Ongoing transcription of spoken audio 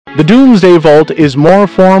The Doomsday Vault is more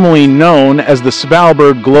formally known as the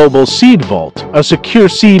Svalbard Global Seed Vault, a secure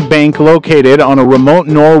seed bank located on a remote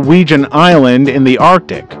Norwegian island in the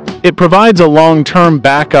Arctic. It provides a long-term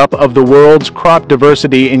backup of the world's crop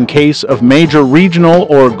diversity in case of major regional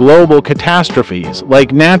or global catastrophes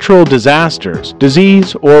like natural disasters,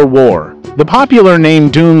 disease, or war. The popular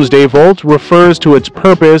name Doomsday Vault refers to its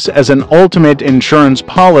purpose as an ultimate insurance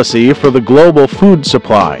policy for the global food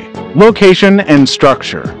supply. Location and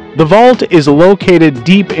structure. The vault is located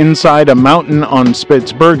deep inside a mountain on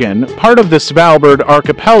Spitsbergen, part of the Svalbard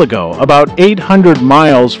archipelago, about 800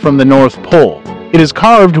 miles from the North Pole. It is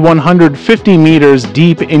carved 150 meters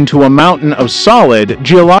deep into a mountain of solid,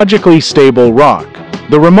 geologically stable rock.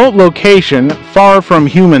 The remote location, far from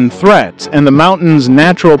human threats, and the mountain's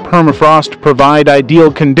natural permafrost provide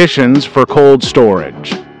ideal conditions for cold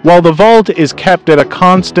storage. While the vault is kept at a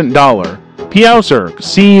constant $P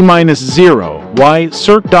C-0, Y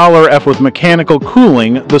 $F with mechanical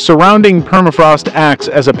cooling, the surrounding permafrost acts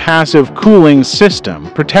as a passive cooling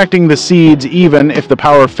system, protecting the seeds even if the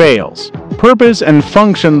power fails. Purpose and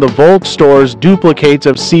function. The vault stores duplicates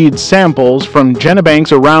of seed samples from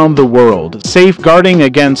genobanks around the world, safeguarding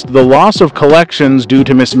against the loss of collections due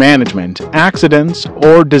to mismanagement, accidents,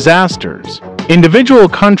 or disasters. Individual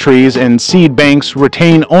countries and seed banks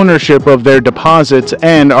retain ownership of their deposits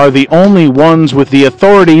and are the only ones with the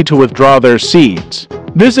authority to withdraw their seeds.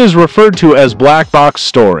 This is referred to as black box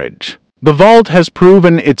storage. The vault has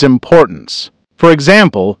proven its importance. For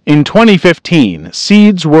example, in 2015,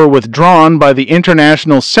 seeds were withdrawn by the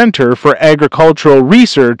International Center for Agricultural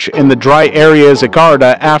Research in the dry area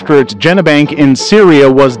Jakarta after its genobank in Syria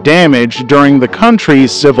was damaged during the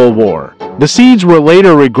country's civil war. The seeds were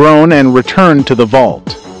later regrown and returned to the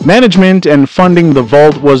vault. Management and funding. The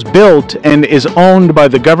vault was built and is owned by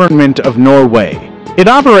the government of Norway. It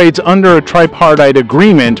operates under a tripartite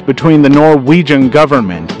agreement between the Norwegian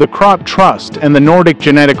government, the Crop Trust, and the Nordic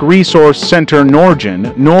Genetic Resource Center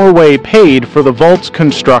Norgen. Norway paid for the vault's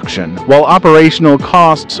construction, while operational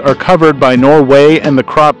costs are covered by Norway and the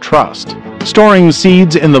Crop Trust. Storing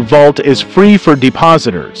seeds in the vault is free for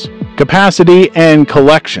depositors. Capacity and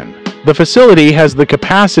collection. The facility has the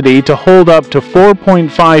capacity to hold up to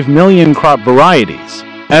 4.5 million crop varieties.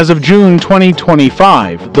 As of June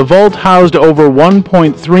 2025, the vault housed over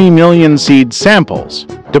 1.3 million seed samples.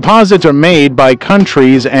 Deposits are made by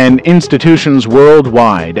countries and institutions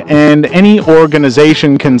worldwide, and any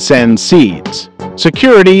organization can send seeds.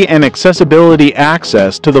 Security and accessibility.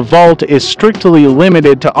 Access to the vault is strictly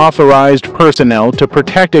limited to authorized personnel to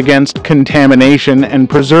protect against contamination and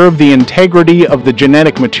preserve the integrity of the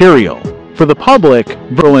genetic material. For the public,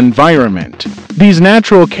 virtual environment. These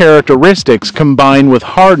natural characteristics combine with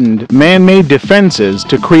hardened, man-made defenses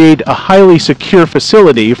to create a highly secure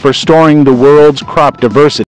facility for storing the world's crop diversity.